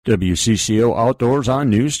WCCO Outdoors on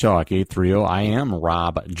News Talk 830. I am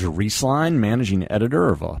Rob Drieslein, managing editor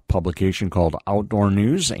of a publication called Outdoor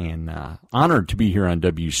News, and honored to be here on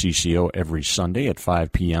WCCO every Sunday at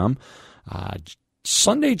 5 p.m.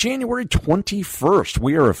 Sunday, January 21st.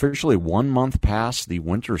 We are officially 1 month past the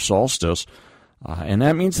winter solstice, and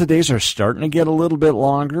that means the days are starting to get a little bit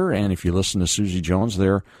longer. And if you listen to Susie Jones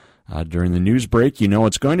there during the news break, you know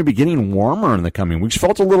it's going to be getting warmer in the coming weeks.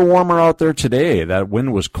 Felt a little warmer out there today. That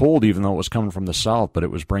wind was cold, even though it was coming from the south, but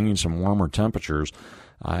it was bringing some warmer temperatures.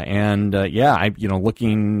 Looking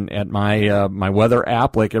at my weather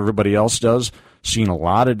app like everybody else does, seeing a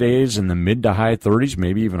lot of days in the mid to high 30s,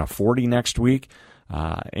 maybe even a 40 next week.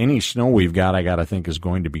 Any snow we've got, I think, is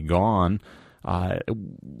going to be gone.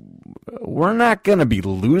 We're not going to be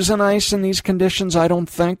losing ice in these conditions, I don't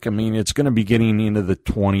think. I mean, it's going to be getting into the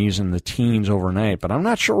 20s and the teens overnight, but I'm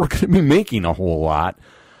not sure we're going to be making a whole lot.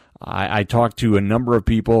 I talked to a number of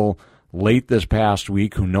people late this past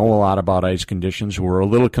week who know a lot about ice conditions, who were a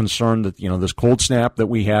little concerned that, this cold snap that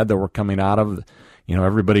we had that we're coming out of,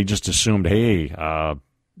 everybody just assumed, hey,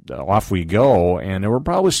 off we go. And there were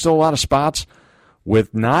probably still a lot of spots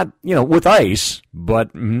with with ice,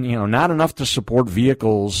 but, not enough to support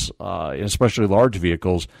vehicles, especially large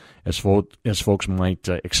vehicles, as folks might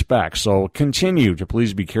expect. So continue to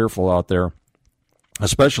please be careful out there,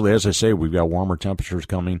 especially, as I say, we've got warmer temperatures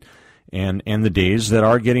coming and the days that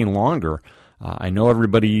are getting longer. I know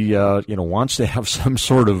everybody, wants to have some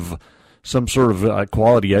sort of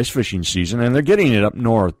quality ice fishing season, and they're getting it up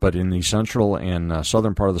north, but in the central and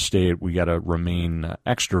southern part of the state, we got to remain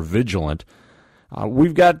extra vigilant.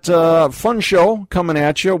 We've got a fun show coming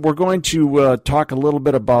at you. We're going to talk a little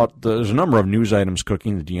bit about, there's a number of news items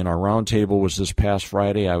cooking. The DNR Roundtable was this past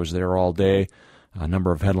Friday. I was there all day. A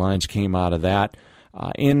number of headlines came out of that.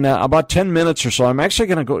 In about 10 minutes or so, I'm actually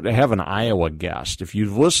going to go to have an Iowa guest. If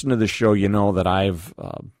you've listened to the show, you know that I've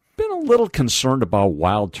been a little concerned about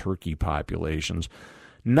wild turkey populations.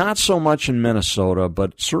 Not so much in Minnesota,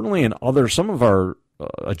 but certainly in some of our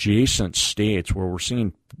adjacent states where we're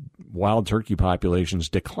seeing wild turkey populations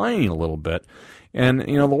declining a little bit. And,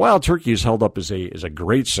 the wild turkey is held up as a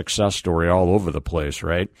great success story all over the place,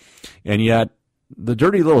 right? And yet, the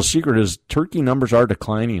dirty little secret is turkey numbers are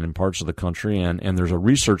declining in parts of the country, and there's a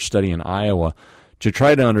research study in Iowa to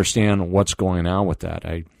try to understand what's going on with that.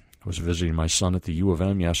 I was visiting my son at the U of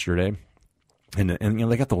M yesterday, and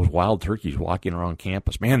they got those wild turkeys walking around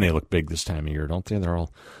campus. Man, they look big this time of year, don't they?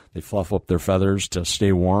 They fluff up their feathers to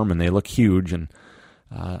stay warm, and they look huge. And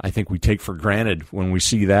I think we take for granted when we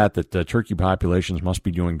see that the turkey populations must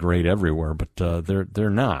be doing great everywhere, but they're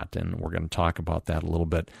not, and we're going to talk about that a little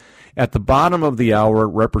bit. At the bottom of the hour,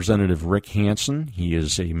 Representative Rick Hansen, he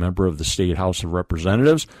is a member of the State House of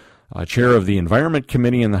Representatives, chair of the Environment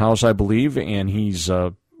Committee in the House, I believe, and he's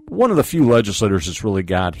one of the few legislators that's really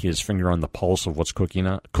got his finger on the pulse of what's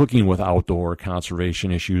cooking with outdoor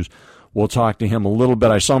conservation issues. We'll talk to him a little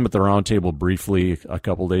bit. I saw him at the roundtable briefly a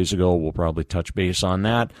couple days ago. We'll probably touch base on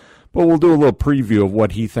that. But we'll do a little preview of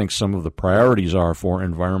what he thinks some of the priorities are for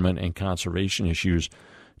environment and conservation issues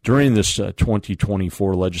during this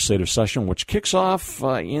 2024 legislative session, which kicks off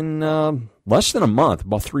in less than a month,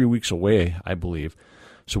 about 3 weeks away, I believe.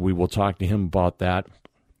 So we will talk to him about that.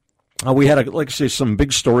 We had, some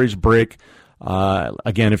big stories break.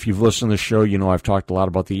 Again, if you've listened to the show, I've talked a lot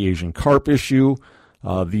about the Asian Carp issue.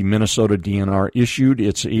 The Minnesota DNR issued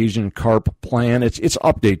its Asian Carp plan, its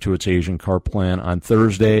update to its Asian Carp plan on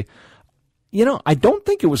Thursday. I don't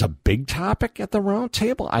think it was a big topic at the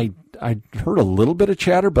roundtable. I heard a little bit of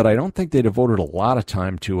chatter, but I don't think they devoted a lot of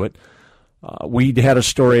time to it. We had a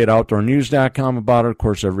story at OutdoorNews.com about it. Of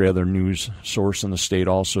course, every other news source in the state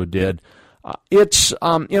also did. It's,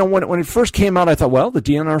 when it first came out, I thought, well, the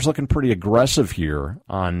DNR's looking pretty aggressive here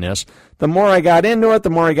on this. The more I got into it, the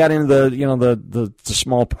more I got into the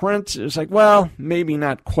small print. It's like, well, maybe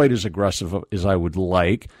not quite as aggressive as I would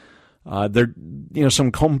like.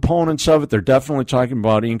 Some components of it, they're definitely talking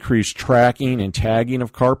about increased tracking and tagging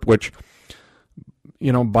of carp, which,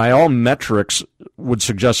 by all metrics would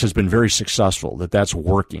suggest has been very successful, that's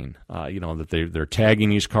working. That they're tagging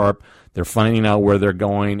these carp, they're finding out where they're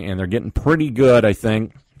going, and they're getting pretty good, I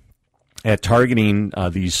think, at targeting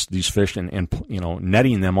these fish and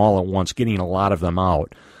netting them all at once, getting a lot of them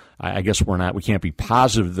out. I guess we can't be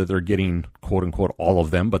positive that they're getting, quote unquote, all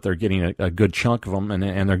of them, but they're getting a good chunk of them,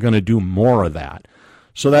 and they're going to do more of that.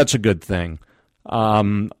 So that's a good thing.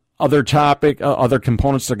 Other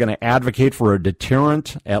components, they're going to advocate for a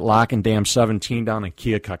deterrent at Lock and Dam 17 down in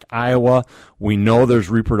Keokuk, Iowa. We know there's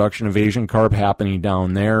reproduction of Asian carp happening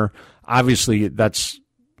down there. Obviously, that's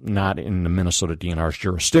not in the Minnesota DNR's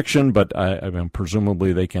jurisdiction, but I mean,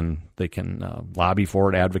 presumably they can lobby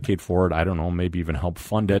for it, advocate for it. I don't know, maybe even help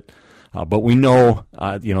fund it. But we know,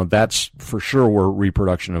 that's for sure where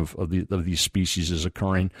reproduction of these species is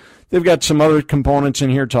occurring. They've got some other components in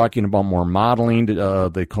here talking about more modeling.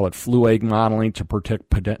 They call it flu egg modeling to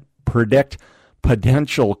predict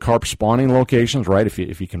potential carp spawning locations, right?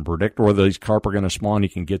 If you can predict where these carp are going to spawn, you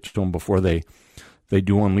can get to them before they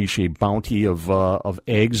do unleash a bounty of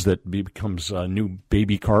eggs that becomes new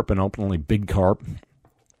baby carp and ultimately big carp.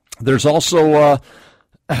 There's also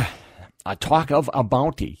a talk of a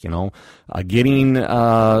bounty, getting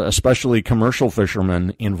especially commercial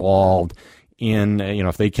fishermen involved in,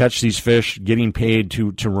 if they catch these fish, getting paid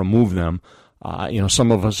to remove them.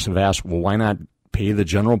 Some of us have asked, well, why not pay the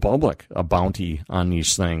general public a bounty on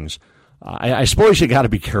these things? I suppose you got to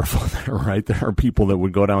be careful there, right? There are people that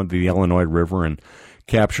would go down to the Illinois River and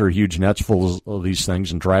capture huge nets full of these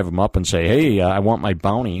things and drive them up and say, hey, I want my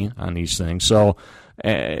bounty on these things. So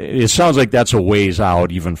it sounds like that's a ways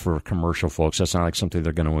out, even for commercial folks. That's not like something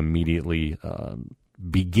they're going to immediately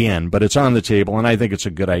begin, but it's on the table, and I think it's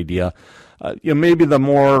a good idea. Maybe the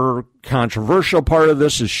more controversial part of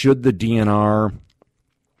this is, should the DNR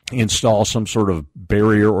install some sort of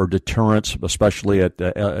barrier or deterrence, especially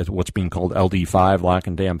at what's being called LD5, Lock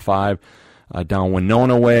and Dam 5, down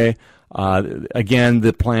Winona way. Again,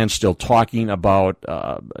 the plan's still talking about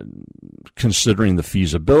considering the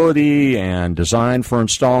feasibility and design for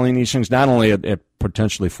installing these things, not only at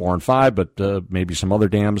potentially 4 and 5, but maybe some other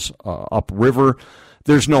dams upriver.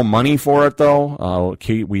 There's no money for it, though.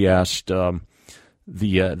 Kate, we asked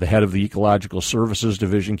the head of the Ecological Services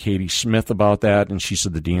Division, Katie Smith, about that, and she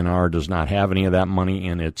said the DNR does not have any of that money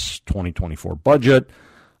in its 2024 budget.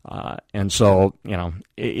 And so,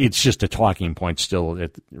 it's just a talking point still,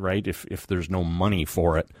 right, if there's no money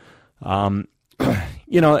for it. And the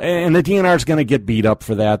DNR is going to get beat up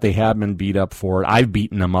for that. They have been beat up for it. I've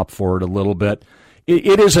beaten them up for it a little bit.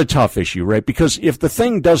 It is a tough issue, right, because if the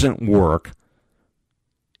thing doesn't work,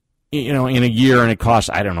 in a year, and it costs,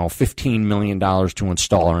 $15 million to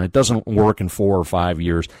install, and it doesn't work in 4 or 5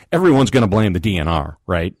 years, everyone's going to blame the DNR,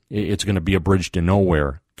 right? It's going to be a bridge to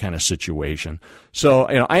nowhere kind of situation. So,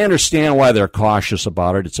 I understand why they're cautious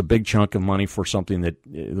about it. It's a big chunk of money for something that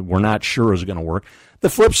we're not sure is going to work. The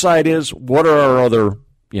flip side is, what are our other,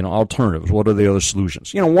 alternatives? What are the other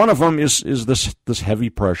solutions? One of them is this heavy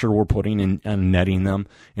pressure we're putting in and netting them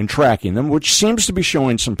and tracking them, which seems to be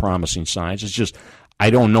showing some promising signs. It's just, I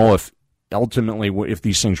don't know if ultimately, if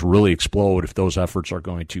these things really explode, if those efforts are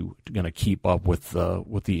going to keep up with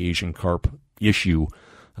the Asian carp issue,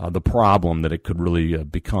 the problem that it could really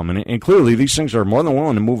become. And clearly, these things are more than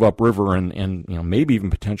willing to move upriver and maybe even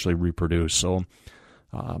potentially reproduce. So,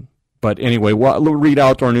 but anyway, we'll read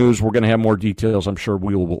Outdoor News. We're going to have more details. I'm sure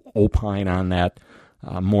we will opine on that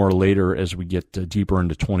more later as we get deeper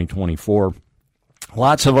into 2024.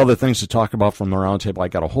 Lots of other things to talk about from the roundtable. I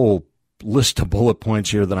got a whole list of bullet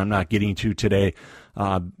points here that I'm not getting to today,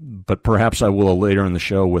 but perhaps I will later in the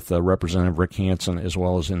show with Representative Rick Hansen, as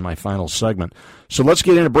well as in my final segment. So let's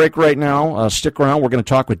get in a break right now. Stick around. We're going to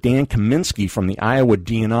talk with Dan Kaminski from the Iowa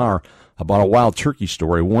DNR about a wild turkey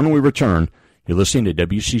story. When we return, you're listening to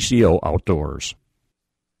WCCO Outdoors.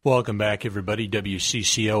 Welcome back, everybody.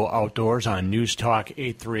 WCCO Outdoors on News Talk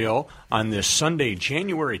 830 on this Sunday,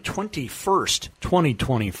 January 21st,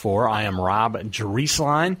 2024. I am Rob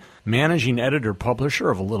Drieslein, managing editor, publisher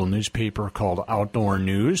of a little newspaper called Outdoor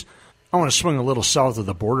News. I want to swing a little south of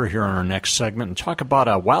the border here in our next segment and talk about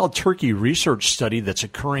a wild turkey research study that's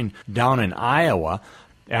occurring down in Iowa.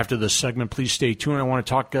 After this segment, please stay tuned. I want to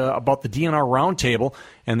talk about the DNR Roundtable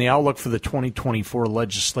and the outlook for the 2024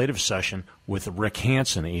 legislative session with Rick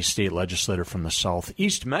Hansen, a state legislator from the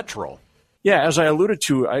Southeast Metro. Yeah, as I alluded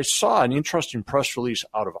to, I saw an interesting press release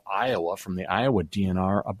out of Iowa from the Iowa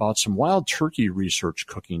DNR about some wild turkey research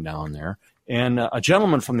cooking down there. And a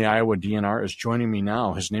gentleman from the Iowa DNR is joining me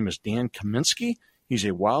now. His name is Dan Kaminski. He's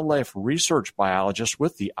a wildlife research biologist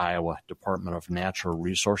with the Iowa Department of Natural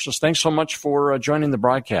Resources. Thanks so much for joining the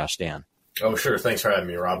broadcast, Dan. Oh, sure. Thanks for having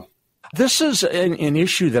me, Rob. This is an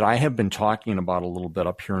issue that I have been talking about a little bit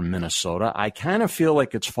up here in Minnesota. I kind of feel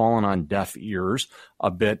like it's fallen on deaf ears a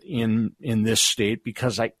bit in this state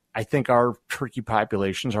because I think our turkey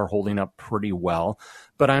populations are holding up pretty well.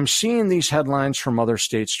 But I'm seeing these headlines from other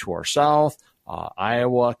states to our south,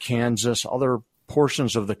 Iowa, Kansas, other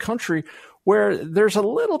portions of the country, where there's a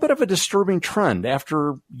little bit of a disturbing trend.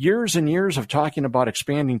 After years and years of talking about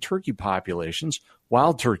expanding turkey populations,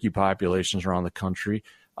 wild turkey populations around the country,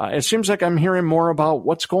 It seems like I'm hearing more about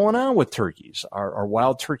what's going on with turkeys. Are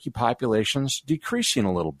wild turkey populations decreasing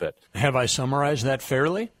a little bit? Have I summarized that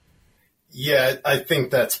fairly? Yeah, I think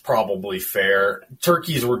that's probably fair.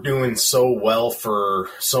 Turkeys were doing so well for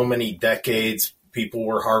so many decades. People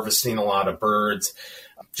were harvesting a lot of birds.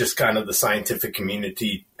 Just kind of the scientific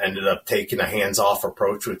community ended up taking a hands-off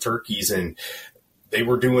approach with turkeys, and they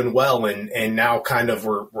were doing well. And now kind of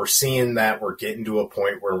we're seeing that we're getting to a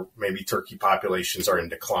point where maybe turkey populations are in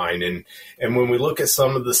decline. And when we look at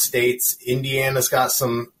some of the states, Indiana's got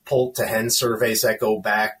some poult to hen surveys that go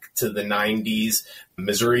back to the 90s.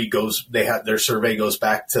 Missouri their survey goes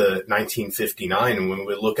back to 1959. And when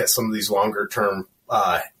we look at some of these longer term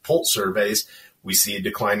poult surveys, we see a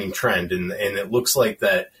declining trend. And it looks like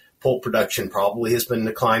that poult production probably has been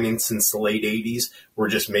declining since the late 80s. We're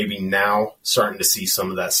just maybe now starting to see some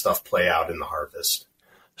of that stuff play out in the harvest.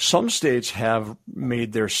 Some states have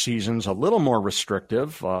made their seasons a little more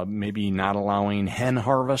restrictive, maybe not allowing hen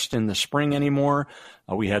harvest in the spring anymore.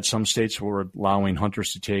 We had some states who were allowing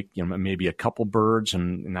hunters to take, maybe a couple birds,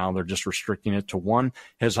 and now they're just restricting it to one.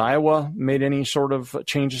 Has Iowa made any sort of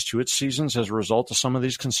changes to its seasons as a result of some of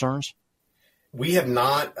these concerns? We have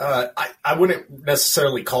not. I wouldn't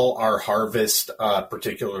necessarily call our harvest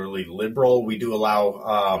particularly liberal. We do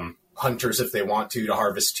allow hunters, if they want to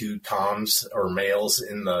harvest 2 toms or males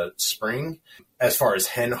in the spring. As far as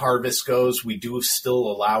hen harvest goes, we do still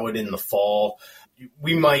allow it in the fall.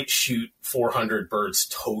 We might shoot 400 birds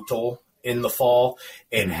total in the fall,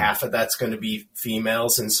 and half of that's going to be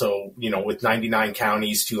females. And so, with 99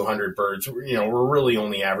 counties, 200 birds, we're really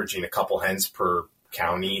only averaging a couple hens per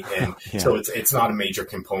county. And so it's not a major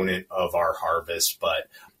component of our harvest, but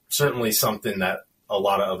certainly something that a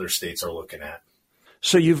lot of other states are looking at.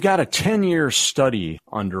 So you've got a 10-year study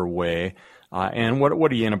underway, and what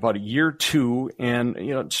are you in, about year 2?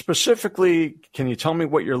 And specifically, can you tell me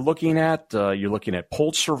what you're looking at? You're looking at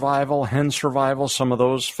poult survival, hen survival, some of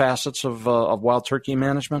those facets of wild turkey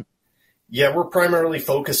management? Yeah, we're primarily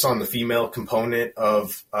focused on the female component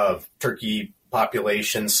of turkey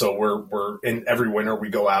population. So we're in every winter we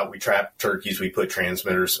go out, we trap turkeys, we put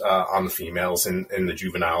transmitters on the females and the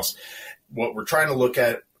juveniles. What we're trying to look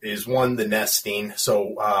at is, one, the nesting.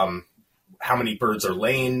 So how many birds are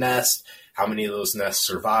laying nests? How many of those nests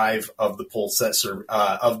survive? Of the poults of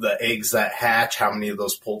the eggs that hatch, how many of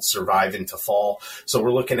those poults survive into fall? So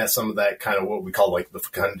we're looking at some of that kind of what we call like the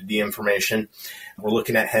fecundity information. We're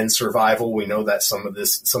looking at hen survival. We know that some of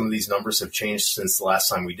these numbers have changed since the last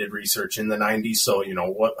time we did research in the 90s. So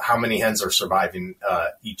how many hens are surviving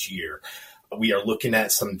each year? We are looking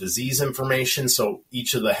at some disease information. So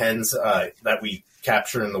each of the hens that we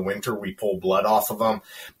capture in the winter, we pull blood off of them.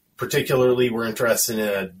 Particularly, we're interested in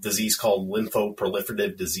a disease called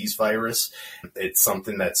lymphoproliferative disease virus. It's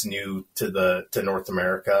something that's new to North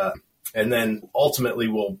America. And then ultimately,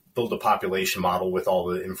 we'll build a population model with all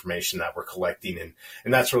the information that we're collecting.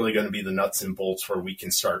 And that's really going to be the nuts and bolts where we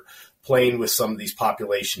can start playing with some of these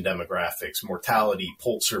population demographics, mortality,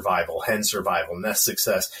 poult survival, hen survival, nest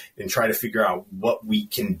success, and try to figure out what we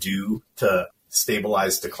can do to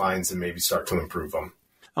stabilize declines and maybe start to improve them.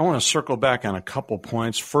 I want to circle back on a couple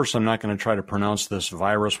points. First, I'm not going to try to pronounce this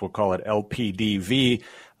virus. We'll call it LPDV.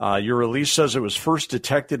 Your release says it was first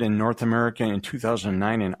detected in North America in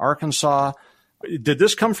 2009 in Arkansas. Did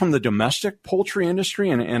this come from the domestic poultry industry,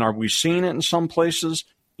 and are we seeing it in some places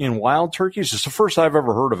in wild turkeys? It's the first I've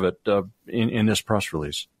ever heard of it in this press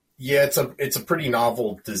release. Yeah, it's a pretty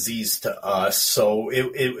novel disease to us. So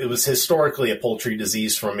it was historically a poultry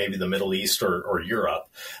disease from maybe the Middle East or Europe.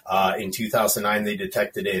 In 2009, they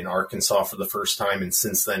detected it in Arkansas for the first time, and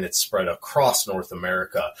since then it's spread across North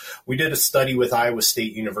America. We did a study with Iowa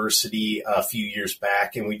State University a few years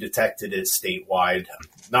back, and we detected it statewide.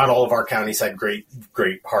 Not all of our counties had great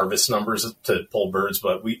harvest numbers to pull birds,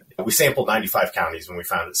 but we sampled 95 counties when we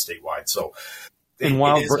found it statewide. So In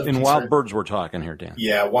wild birds we're talking here, Dan.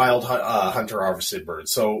 Yeah, wild hunter-harvested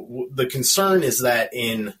birds. So the concern is that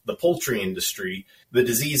in the poultry industry, the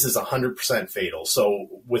disease is 100% fatal.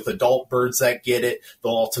 So with adult birds that get it,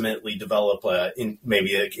 they'll ultimately develop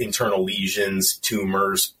maybe internal lesions,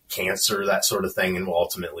 tumors, cancer, that sort of thing, and will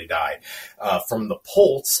ultimately die. From the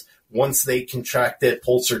poults, once they contract it,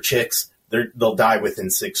 poults or chicks, they'll die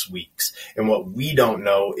within 6 weeks. And what we don't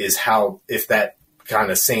know is if that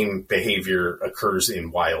kind of same behavior occurs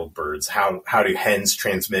in wild birds. How do hens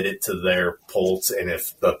transmit it to their poults, and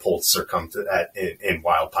if the poults succumb to that in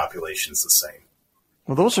wild populations the same?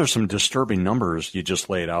 Well, those are some disturbing numbers you just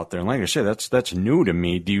laid out there. And like I say, that's new to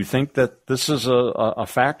me. Do you think that this is a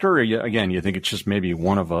factor? Or you think it's just maybe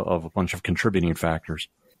one of a bunch of contributing factors?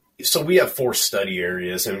 So we have 4 study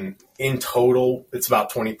areas, and in total, it's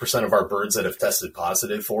about 20% of our birds that have tested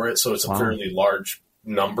positive for it. So it's a fairly large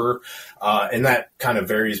number, and that kind of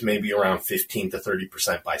varies maybe around 15 to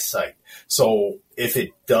 30% by site. So if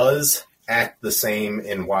it does act the same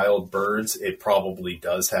in wild birds, it probably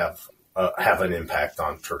does have an impact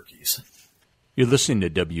on turkeys. You're listening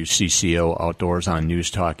to WCCO Outdoors on News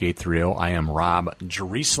Talk 830. I am Rob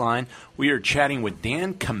Drieslein. We are chatting with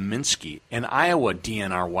Dan Kaminski, an Iowa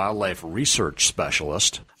DNR wildlife research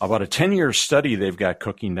specialist, about a 10-year study they've got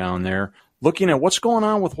cooking down there, looking at what's going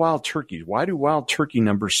on with wild turkeys. Why do wild turkey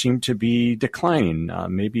numbers seem to be declining,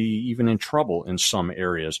 maybe even in trouble in some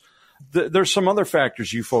areas? There's some other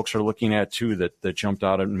factors you folks are looking at, too, that jumped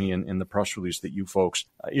out at me in the press release that you folks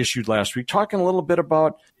issued last week, talking a little bit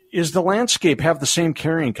about, is the landscape have the same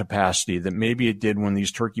carrying capacity that maybe it did when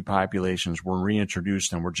these turkey populations were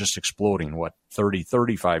reintroduced and were just exploding, 30,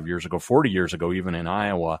 35 years ago, 40 years ago, even in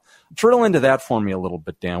Iowa? Drill into that for me a little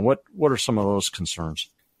bit, Dan. What are some of those concerns?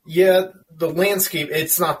 Yeah, the landscape,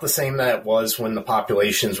 it's not the same that it was when the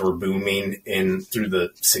populations were booming through the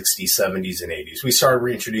 60s, 70s, and 80s. We started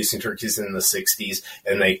reintroducing turkeys in the 60s,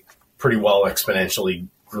 and they pretty well exponentially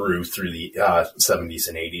grew through the 70s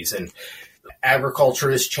and 80s. And agriculture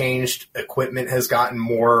has changed. Equipment has gotten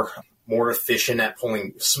more efficient at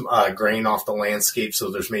pulling grain off the landscape, so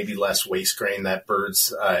there's maybe less waste grain that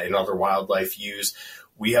birds and other wildlife use.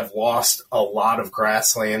 We have lost a lot of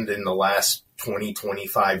grassland in the last 20,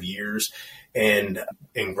 25 years. And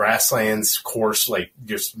grasslands, of course, like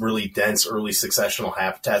just really dense early successional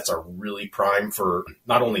habitats are really prime for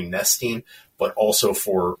not only nesting, but also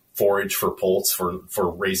for forage for poults,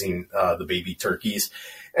 for raising the baby turkeys.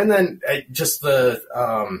 And then just the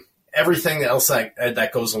everything else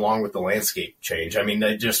that goes along with the landscape change. I mean,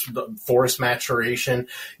 just forest maturation.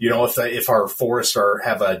 If our forests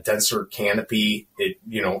have a denser canopy, it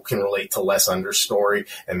can relate to less understory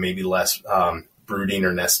and maybe less brooding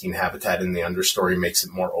or nesting habitat in the understory, makes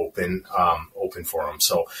it more open for them.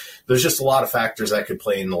 So there's just a lot of factors that could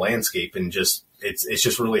play in the landscape, and it's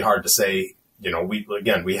just really hard to say.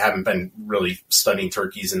 We haven't been really studying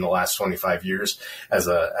turkeys in the last 25 years as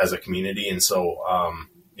a community. And so,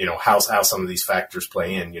 how some of these factors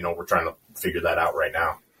play in, we're trying to figure that out right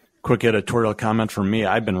now. Quick editorial comment from me.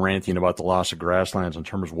 I've been ranting about the loss of grasslands in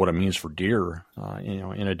terms of what it means for deer,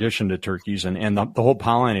 in addition to turkeys and the whole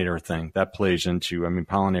pollinator thing that plays into,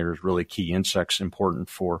 pollinators really key insects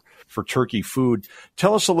important for turkey food.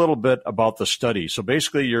 Tell us a little bit about the study. So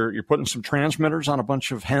basically you're putting some transmitters on a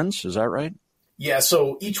bunch of hens. Is that right? Yeah,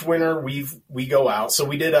 so each winter we go out. So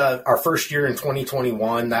we did our first year in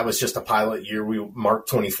 2021. That was just a pilot year. We marked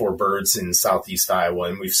 24 birds in southeast Iowa,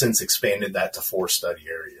 and we've since expanded that to 4 study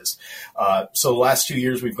areas. So the last 2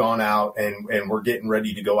 years we've gone out, and we're getting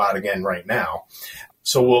ready to go out again right now.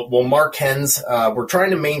 So we'll mark hens. We're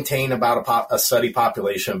trying to maintain about a study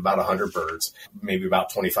population of about 100 birds, maybe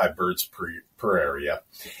about 25 birds per area.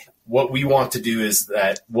 What we want to do is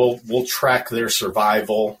that we'll track their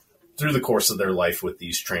survival through the course of their life with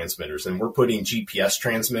these transmitters. And we're putting GPS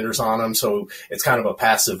transmitters on them. So it's kind of a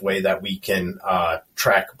passive way that we can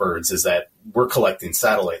track birds, is that we're collecting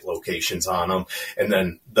satellite locations on them, and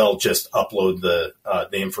then they'll just upload the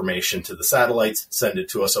information to the satellites, send it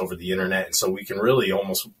to us over the internet. And so we can really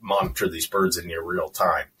almost monitor these birds in near real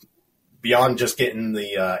time. Beyond just getting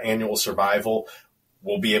the annual survival,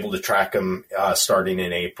 we'll be able to track them starting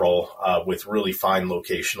in April with really fine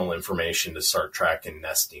locational information to start tracking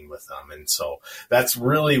nesting with them. And so that's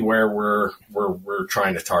really where we're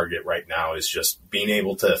trying to target right now, is just being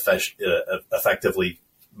able to effectively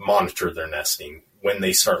monitor their nesting, when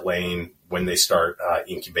they start laying, when they start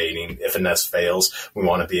incubating. If a nest fails, we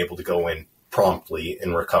want to be able to go in promptly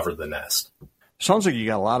and recover the nest. Sounds like you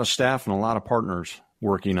got a lot of staff and a lot of partners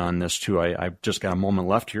working on this too. I've just got a moment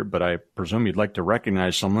left here, but I presume you'd like to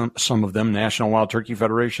recognize some of them. National Wild Turkey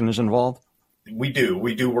Federation is involved. We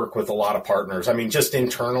do work with a lot of partners. I mean, just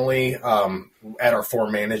internally, at our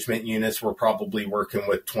 4 management units, we're probably working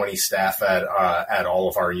with 20 staff at all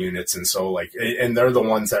of our units. And so and they're the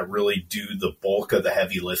ones that really do the bulk of the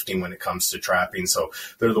heavy lifting when it comes to trapping. So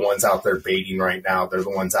they're the ones out there baiting right now. They're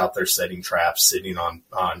the ones out there setting traps, sitting on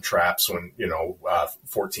traps when,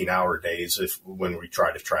 14-hour days when we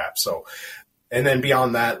try to trap. So, and then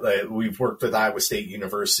beyond that, we've worked with Iowa State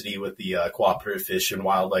University with the Cooperative Fish and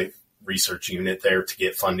Wildlife Research Unit there to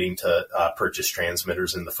get funding to purchase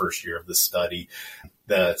transmitters in the first year of the study.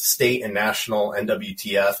 the state and national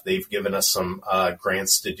NWTF, they've given us some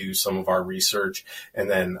grants to do some of our research.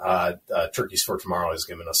 And then Turkeys for Tomorrow has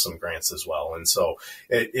given us some grants as well. And so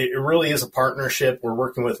it really is a partnership. We're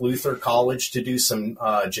working with Luther College to do some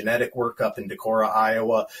genetic work up in Decorah,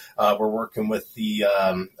 Iowa. We're working with the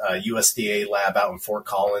USDA lab out in Fort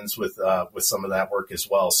Collins with some of that work as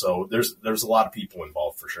well. So there's a lot of people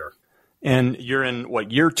involved for sure. And you're in,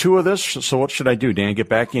 year 2 of this? So what should I do, Dan? Get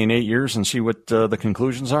back in 8 years and see what the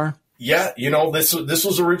conclusions are? Yeah, this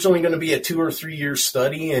was originally going to be a 2 or 3 year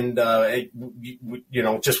study, and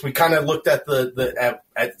we kind of looked at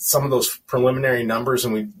at some of those preliminary numbers,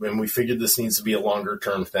 and we figured this needs to be a longer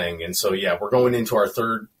term thing. And so yeah, we're going into our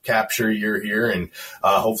 3rd capture year here, and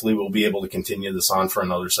hopefully we'll be able to continue this on for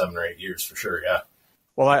another 7 or 8 years for sure. Yeah.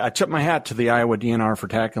 Well, I tip my hat to the Iowa DNR for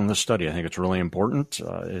tackling this study. I think it's really important.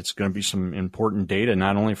 It's going to be some important data,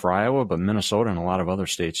 not only for Iowa, but Minnesota and a lot of other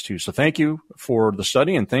states, too. So thank you for the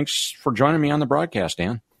study, and thanks for joining me on the broadcast,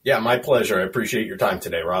 Dan. Yeah, my pleasure. I appreciate your time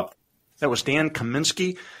today, Rob. That was Dan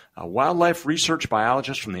Kaminski, a wildlife research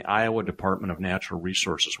biologist from the Iowa Department of Natural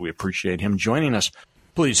Resources. We appreciate him joining us.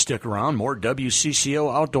 Please stick around. More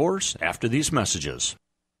WCCO Outdoors after these messages.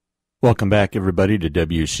 Welcome back, everybody, to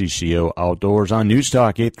WCCO Outdoors on News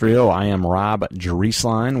Talk 830. I am Rob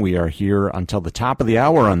Drieslein. We are here until the top of the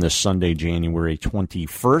hour on this Sunday, January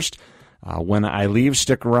 21st. When I leave,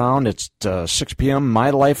 stick around. It's 6 p.m., My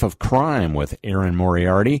Life of Crime with Aaron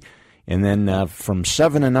Moriarty. And then from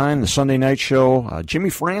 7 to 9, the Sunday night show, Jimmy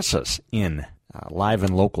Francis in live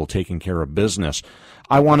and local, taking care of business.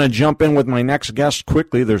 I want to jump in with my next guest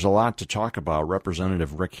quickly. There's a lot to talk about.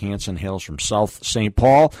 Representative Rick Hansen hails from South St.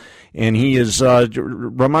 Paul, and he is,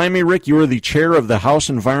 remind me, Rick, you are the chair of the House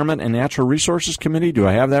Environment and Natural Resources Committee. Do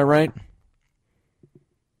I have that right?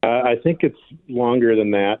 I think it's longer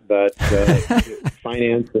than that, but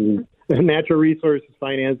finance and natural resources,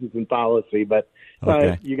 finances, and policy, but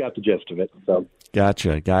okay. You got the gist of it. So.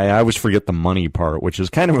 Gotcha. Guy, I always forget the money part, which is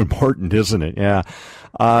kind of important, isn't it? Yeah.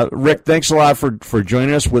 Rick, thanks a lot for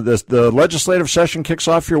joining us with this. The legislative session kicks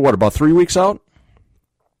off here, about 3 weeks out?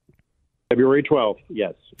 February 12th,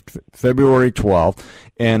 yes. February 12th.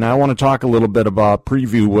 And I want to talk a little bit about,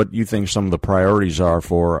 preview what you think some of the priorities are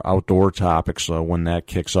for outdoor topics when that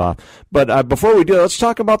kicks off. But before we do, let's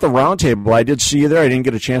talk about the roundtable. I did see you there. I didn't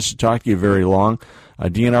get a chance to talk to you very long.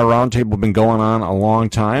 DNR Roundtable been going on a long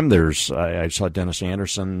time. I saw Dennis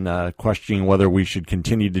Anderson questioning whether we should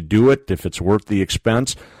continue to do it, if it's worth the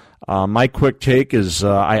expense. My quick take is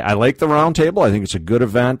I like the Roundtable. I think it's a good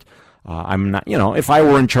event. I'm not, if I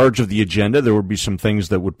were in charge of the agenda, there would be some things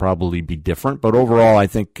that would probably be different. But overall, I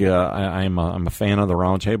think I'm a fan of the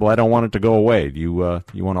Roundtable. I don't want it to go away. Do you want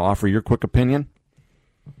to offer your quick opinion?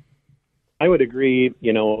 I would agree.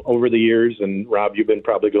 Over the years, and Rob, you've been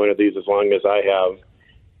probably going to these as long as I have.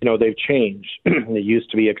 They've changed. It used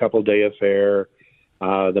to be a couple-day affair.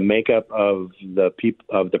 The makeup of the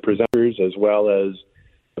presenters as well as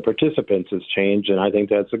the participants has changed, and I think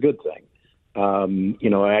that's a good thing.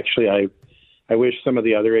 Actually, I wish some of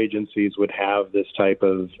the other agencies would have this type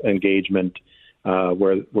of engagement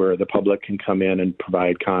where the public can come in and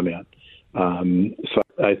provide comment. So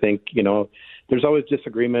I think, there's always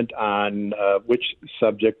disagreement on which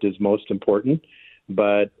subject is most important,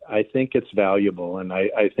 but I think it's valuable, and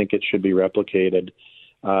I think it should be replicated.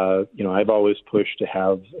 I've always pushed to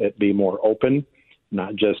have it be more open,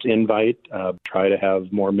 not just invite, try to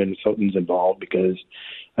have more Minnesotans involved, because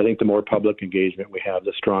I think the more public engagement we have,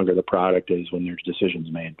 the stronger the product is when there's decisions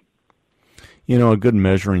made. A good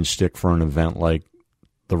measuring stick for an event like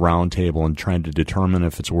the Roundtable and trying to determine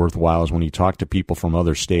if it's worthwhile is when you talk to people from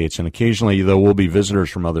other states. And occasionally there will be visitors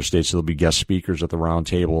from other states. So there'll be guest speakers at the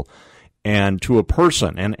Roundtable. And to a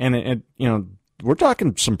person, and we're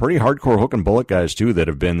talking some pretty hardcore hook and bullet guys, too, that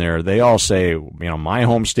have been there. They all say, my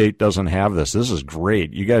home state doesn't have this. This is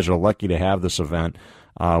great. You guys are lucky to have this event.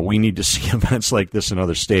 We need to see events like this in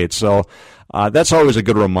other states. So that's always a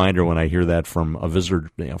good reminder when I hear that from a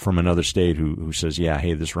visitor from another state who says, yeah,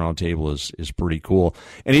 hey, this Roundtable is pretty cool.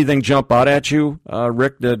 Anything jump out at you,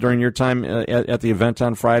 Rick, during your time at the event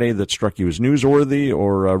on Friday that struck you as newsworthy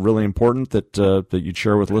or really important that you'd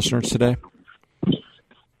share with listeners today?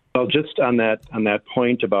 Well, just on that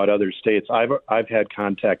point about other states, I've had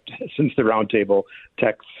contact since the Roundtable,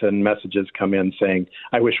 texts and messages come in saying,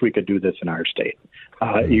 I wish we could do this in our state.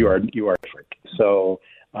 You are different. So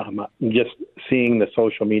just seeing the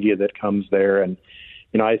social media that comes there, and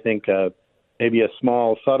I think maybe a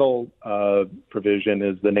small subtle provision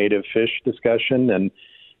is the native fish discussion, and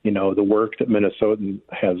the work that Minnesota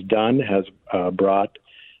has done has brought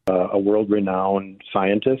a world-renowned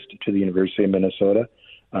scientist to the University of Minnesota.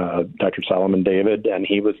 Dr. Solomon David, and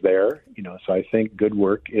he was there. So I think good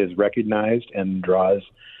work is recognized and draws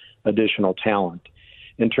additional talent.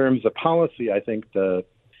 In terms of policy, I think the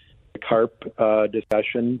carp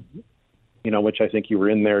discussion, which I think you were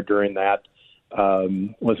in there during that,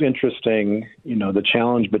 was interesting. The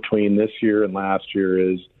challenge between this year and last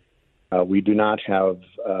year is we do not have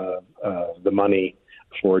the money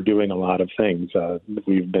for doing a lot of things.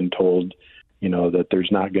 We've been told, that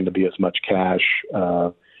there's not going to be as much cash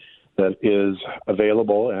that is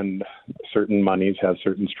available, and certain monies have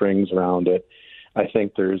certain strings around it. I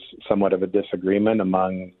think there's somewhat of a disagreement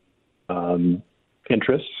among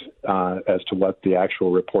interests as to what the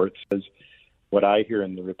actual report says. What I hear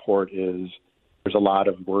in the report is there's a lot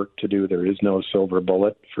of work to do. There is no silver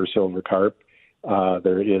bullet for silver carp.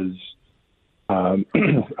 There is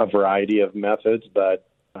a variety of methods, but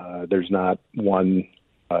there's not one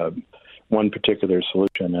particular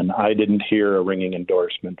solution. And I didn't hear a ringing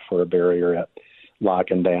endorsement for a barrier at lock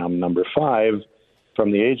and dam number 5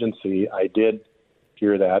 from the agency. I did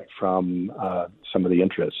hear that from some of the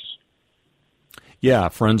interests. Yeah,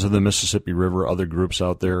 Friends of the Mississippi River, other groups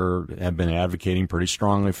out there have been advocating pretty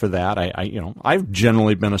strongly for that. I've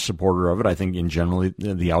generally been a supporter of it. I think in generally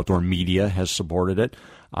the outdoor media has supported it.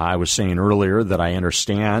 I was saying earlier that I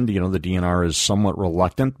understand, the DNR is somewhat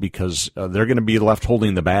reluctant because they're going to be left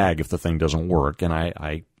holding the bag if the thing doesn't work. And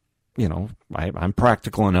I'm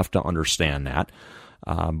practical enough to understand that.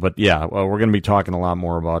 But yeah, we're going to be talking a lot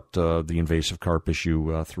more about the invasive carp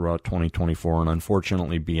issue throughout 2024 and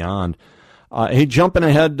unfortunately beyond. Hey, jumping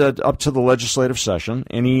ahead up to the legislative session,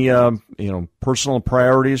 any personal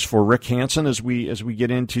priorities for Rick Hansen as we get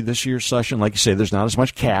into this year's session? Like you say, there's not as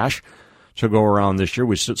much cash to go around this year.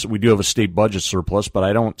 We do have a state budget surplus, but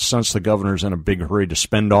I don't sense the governor's in a big hurry to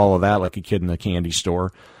spend all of that like a kid in a candy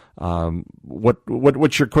store.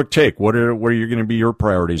 What's your quick take? What are going to be your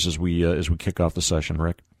priorities as we kick off the session,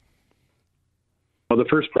 Rick? Well, the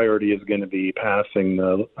first priority is going to be passing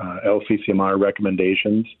the LCCMR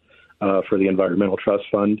recommendations for the Environmental Trust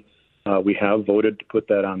Fund. We have voted to put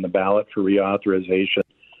that on the ballot for reauthorization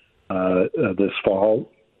this fall.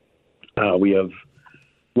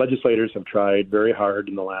 Legislators have tried very hard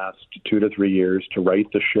in the last 2 to 3 years to right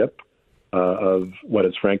the ship of what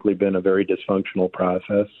has frankly been a very dysfunctional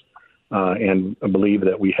process, and I believe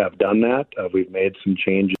that we have done that. We've made some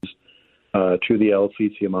changes to the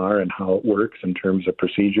LCCMR and how it works in terms of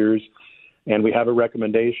procedures, and we have a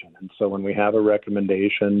recommendation. And so when we have a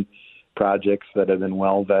recommendation, projects that have been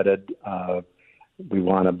well vetted, we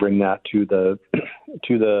want to bring that to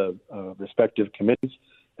the respective committees,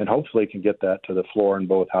 and hopefully can get that to the floor in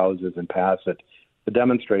both houses and pass it to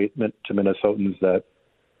demonstrate to Minnesotans that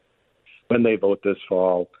when they vote this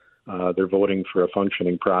fall, they're voting for a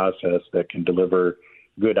functioning process that can deliver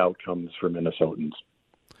good outcomes for Minnesotans.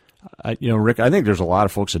 Rick, I think there's a lot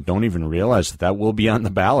of folks that don't even realize that will be on the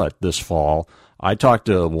ballot this fall. I talked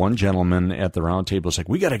to one gentleman at the roundtable. It's like,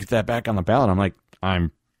 we got to get that back on the ballot. I'm like,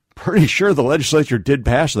 I'm pretty sure the legislature did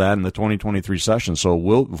pass that in the 2023 session, so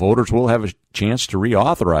voters will have a chance to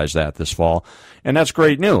reauthorize that this fall, and that's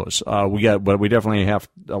great news. But we definitely have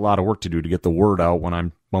a lot of work to do to get the word out when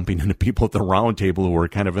I'm bumping into people at the roundtable who are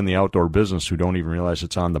kind of in the outdoor business who don't even realize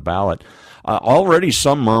it's on the ballot. Already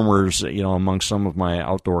some murmurs, among some of my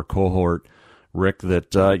outdoor cohort, Rick,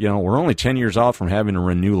 that we're only 10 years out from having to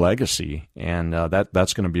renew legacy, and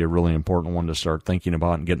that's going to be a really important one to start thinking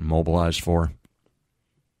about and getting mobilized for.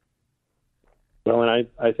 Well, and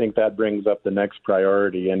I think that brings up the next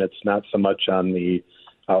priority, and it's not so much on the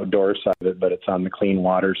outdoor side of it, but it's on the clean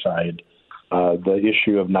water side. The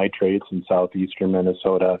issue of nitrates in southeastern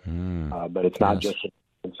Minnesota, but it's not just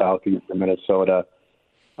in southeastern Minnesota.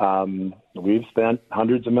 We've spent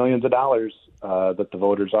hundreds of millions of dollars that the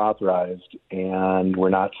voters authorized, and we're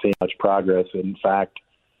not seeing much progress. In fact,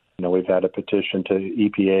 we've had a petition to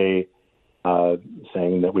EPA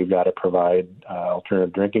saying that we've got to provide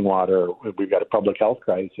alternative drinking water. We've got a public health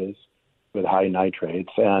crisis with high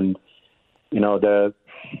nitrates. And,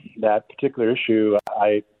 that particular issue,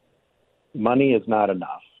 money is not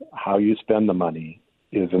enough. How you spend the money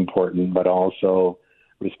is important, but also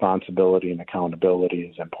responsibility and accountability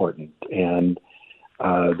is important. And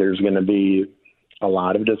there's going to be a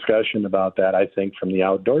lot of discussion about that, I think, from the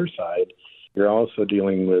outdoor side. You're also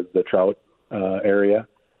dealing with the trout area.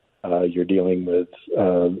 You're dealing with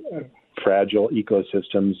fragile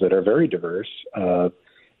ecosystems that are very diverse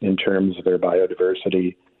in terms of their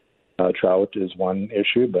biodiversity. Trout is one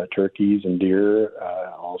issue, but turkeys and deer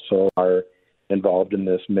also are involved in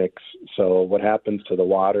this mix. So what happens to the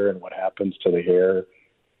water and what happens to the air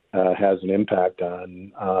has an impact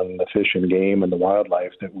on the fish and game and the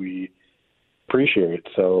wildlife that we appreciate.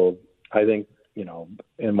 So I think,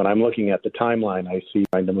 and when I'm looking at the timeline, I see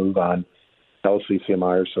trying to move on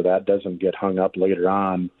LCCMR so that doesn't get hung up later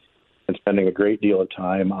on, and spending a great deal of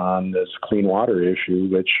time on this clean water issue,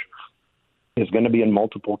 which is going to be in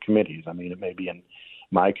multiple committees. I mean, it may be in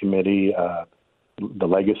my committee, the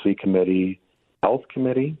Legacy Committee, Health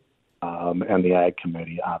Committee, and the Ag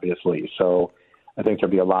Committee, obviously. So I think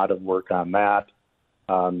there'll be a lot of work on that.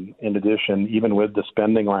 In addition, even with the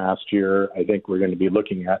spending last year, I think we're going to be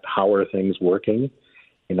looking at how are things working.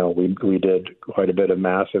 We did quite a bit of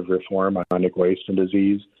massive reform on chronic waste and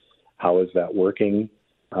disease. How is that working?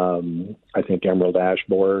 I think emerald ash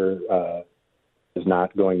borer is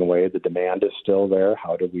not going away. The demand is still there.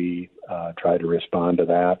 How do we try to respond to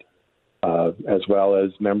that? As well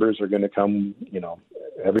as members are going to come,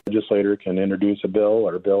 every legislator can introduce a bill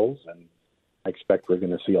or bills, and I expect we're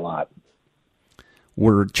going to see a lot.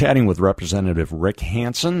 We're chatting with Representative Rick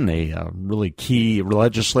Hansen, a really key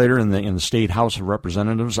legislator in the State House of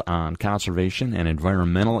Representatives on conservation and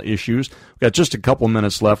environmental issues. We've got just a couple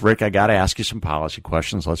minutes left. Rick, I got to ask you some policy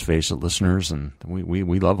questions. Let's face it, listeners, and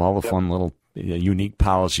we love all the fun little unique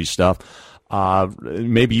policy stuff.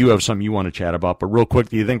 Maybe you have something you want to chat about, but real quick,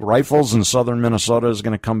 do you think rifles in southern Minnesota is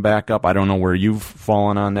going to come back up? I don't know where you've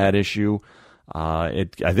fallen on that issue. I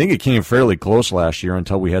think it came fairly close last year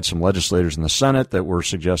until we had some legislators in the Senate that were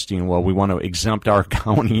suggesting, well, we want to exempt our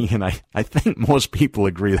county, and I think most people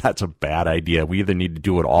agree that's a bad idea. We either need to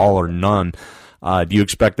do it all or none. Do you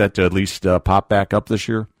expect that to at least pop back up this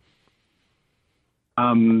year?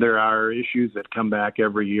 There are issues that come back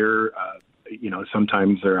every year.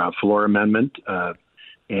 Sometimes they're a floor amendment,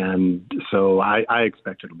 and so I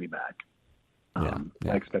expect it'll be back. I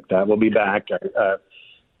expect that will be back.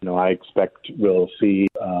 I expect we'll see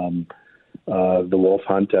the wolf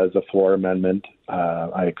hunt as a floor amendment.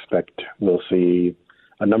 I expect we'll see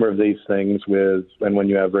a number of these things when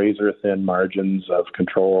you have razor-thin margins of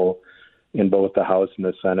control in both the House and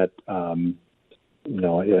the Senate. A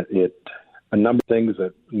number of things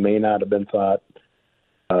that may not have been thought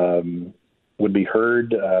would be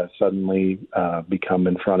heard suddenly become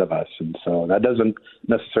in front of us. And so that doesn't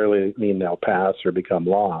necessarily mean they'll pass or become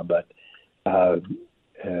law, but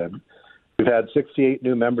we've had 68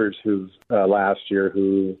 new members last year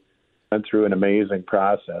who went through an amazing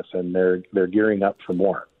process, and they're gearing up for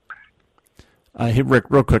more. Hey, Rick,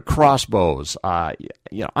 real quick, crossbows.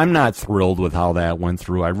 I'm not thrilled with how that went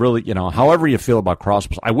through. I really, however you feel about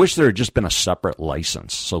crossbows, I wish there had just been a separate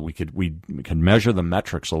license so we could measure the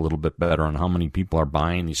metrics a little bit better on how many people are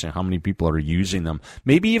buying these and how many people are using them.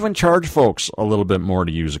 Maybe even charge folks a little bit more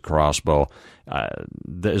to use a crossbow.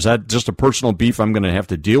 Is that just a personal beef I'm going to have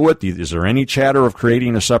to deal with? Is there any chatter of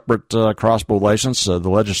creating a separate crossbow license? The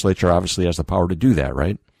legislature obviously has the power to do that,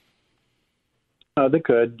 right? They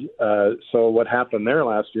could. So what happened there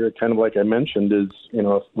last year, kind of like I mentioned, is,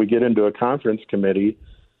 if we get into a conference committee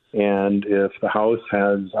and if the House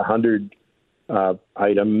has 100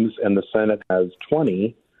 items and the Senate has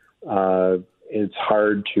 20, it's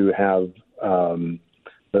hard to have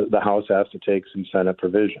the House has to take some Senate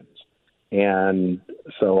provisions. And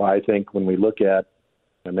so I think when we look at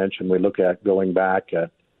going back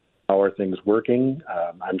at how are things working,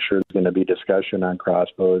 I'm sure there's going to be discussion on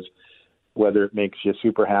crossbows. Whether it makes you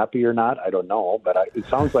super happy or not, I don't know. But it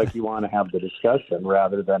sounds like you want to have the discussion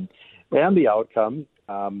rather than the outcome.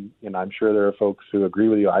 And I'm sure there are folks who agree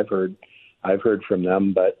with you. I've heard from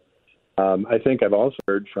them, but I think I've also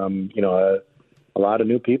heard from a lot of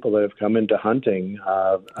new people that have come into hunting,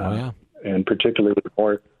 and particularly with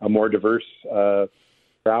a more diverse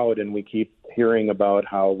crowd. And we keep hearing about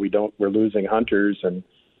how we're losing hunters, and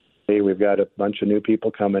we've got a bunch of new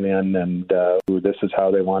people coming in, and this is how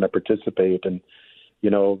they want to participate. And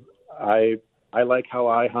I like how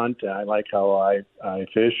I hunt, and I like how I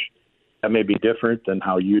fish. That may be different than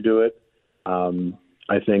how you do it.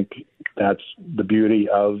 I think that's the beauty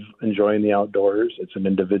of enjoying the outdoors. It's an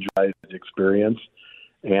individualized experience,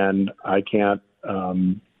 and I can't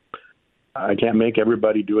make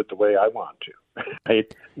everybody do it the way I want to.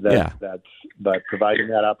 Right? But providing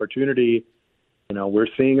that opportunity. We're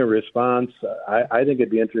seeing a response. I think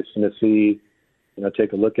it'd be interesting to see,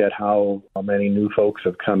 take a look at how many new folks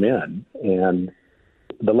have come in. And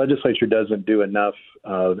the legislature doesn't do enough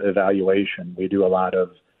of evaluation. We do a lot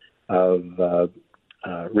of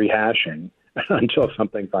rehashing until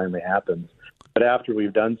something finally happens. But after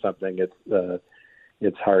we've done something,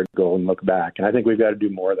 it's hard to go and look back. And I think we've got to do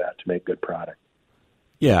more of that to make good product.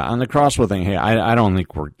 Yeah, on the crossbow thing, hey, I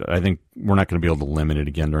think we're not going to be able to limit it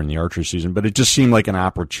again during the archery season, but it just seemed like an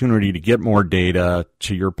opportunity to get more data,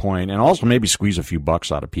 to your point, and also maybe squeeze a few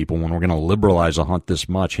bucks out of people when we're going to liberalize a hunt this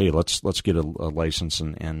much. Hey, let's get a license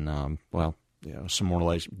and some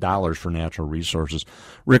more dollars for natural resources.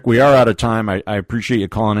 Rick, we are out of time. I appreciate you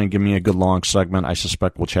calling in and giving me a good long segment. I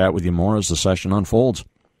suspect we'll chat with you more as the session unfolds.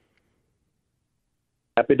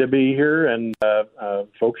 Happy to be here, and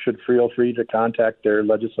folks should feel free to contact their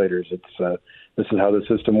legislators. This is how the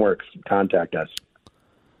system works. Contact us.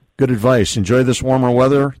 Good advice. Enjoy this warmer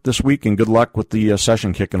weather this week, and good luck with the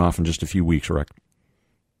session kicking off in just a few weeks, Rick.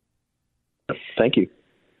 Thank you.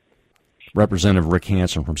 Representative Rick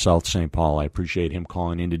Hansen from South St. Paul. I appreciate him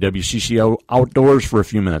calling into WCCO Outdoors for a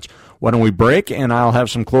few minutes. Why don't we break, and I'll have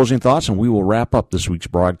some closing thoughts, and we will wrap up this week's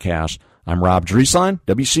broadcast. I'm Rob Drieslein,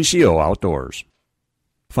 WCCO Outdoors.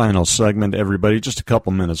 Final segment, everybody. Just a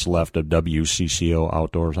couple minutes left of WCCO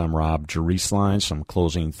Outdoors. I'm Rob Drieslein. Some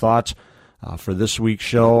closing thoughts for this week's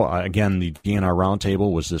show. Again, the DNR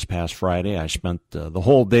Roundtable was this past Friday. I spent the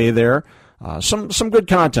whole day there. Some good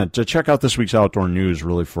content. To check out this week's Outdoor News,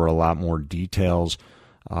 really, for a lot more details.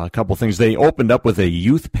 A couple things. They opened up with a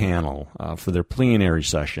youth panel for their plenary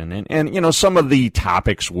session. And some of the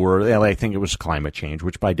topics were, I think it was climate change,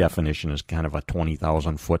 which by definition is kind of a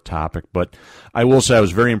 20,000-foot topic. But I will say I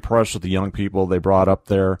was very impressed with the young people they brought up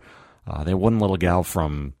there. They had one little gal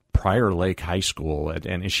from Prior Lake High School,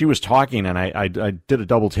 and she was talking, and I did a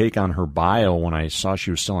double take on her bio when I saw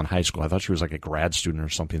she was still in high school. I thought she was like a grad student or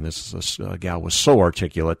something. This gal was so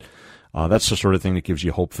articulate. That's the sort of thing that gives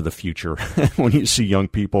you hope for the future when you see young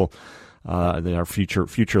people, there are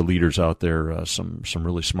future leaders out there, some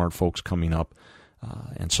really smart folks coming up.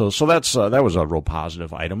 And so that was a real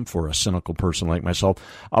positive item for a cynical person like myself.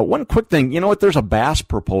 One quick thing, you know what? There's a bass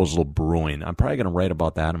proposal brewing. I'm probably going to write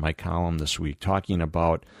about that in my column this week, talking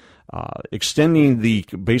about extending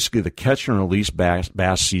basically the catch and release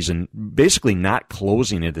bass season, basically not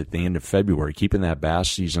closing it at the end of February, keeping that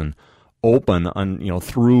bass season open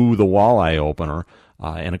through the walleye opener.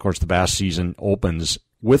 And of course the bass season opens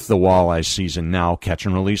with the walleye season now, catch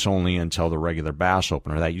and release only until the regular bass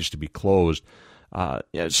opener. That used to be closed.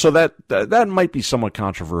 So that might be somewhat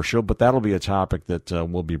controversial, but that'll be a topic that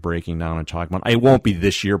we'll be breaking down and talking about. It won't be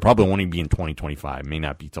this year, probably won't even be in 2025, it may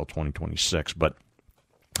not be till 2026, but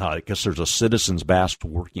I guess there's a Citizens Bass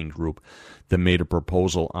Working Group that made a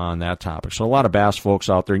proposal on that topic. So a lot of bass folks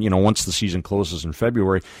out there, once the season closes in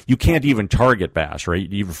February, you can't even target bass,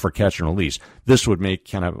 right? Even for catch and release. This would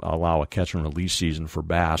allow a catch and release season for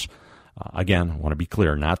bass. Again, I want to be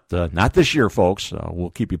clear, not this year, folks. We'll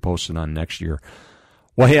keep you posted on next year.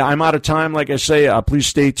 Well, hey, I'm out of time. Like I say, please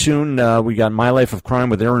stay tuned. We got My Life of Crime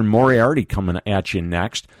with Aaron Moriarty coming at you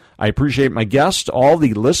next. I appreciate my guests, all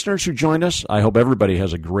the listeners who joined us. I hope everybody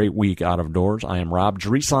has a great week out of doors. I am Rob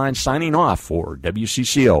Drieslein signing off for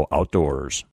WCCO Outdoors.